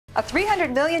A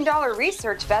 $300 million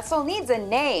research vessel needs a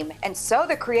name, and so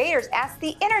the creators asked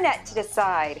the internet to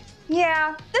decide.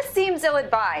 Yeah, this seems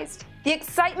ill-advised. The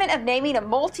excitement of naming a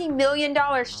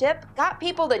multi-million-dollar ship got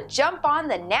people to jump on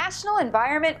the National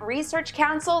Environment Research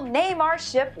Council Name Our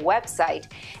Ship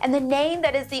website, and the name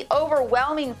that is the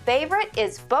overwhelming favorite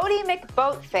is Boaty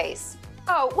McBoatface.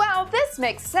 Oh, well, this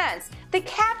makes sense. The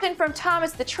captain from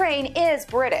Thomas the Train is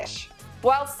British.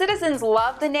 While citizens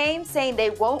love the name, saying they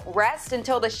won't rest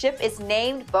until the ship is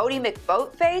named Boaty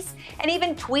McBoatface, and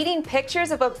even tweeting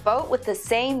pictures of a boat with the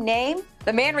same name,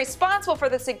 the man responsible for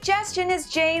the suggestion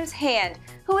is James Hand,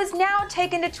 who has now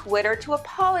taken to Twitter to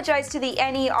apologize to the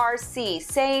NERC,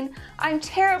 saying, "I'm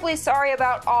terribly sorry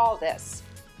about all this."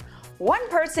 One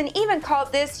person even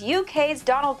called this UK's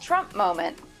Donald Trump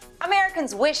moment.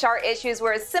 Americans wish our issues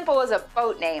were as simple as a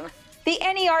boat name. The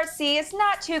NERC is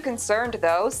not too concerned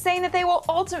though, saying that they will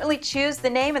ultimately choose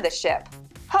the name of the ship.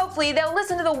 Hopefully they'll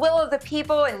listen to the will of the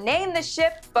people and name the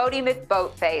ship Boaty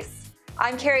McBoatface.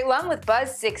 I'm Keri Lumm with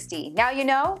Buzz 60. Now you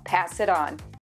know, pass it on.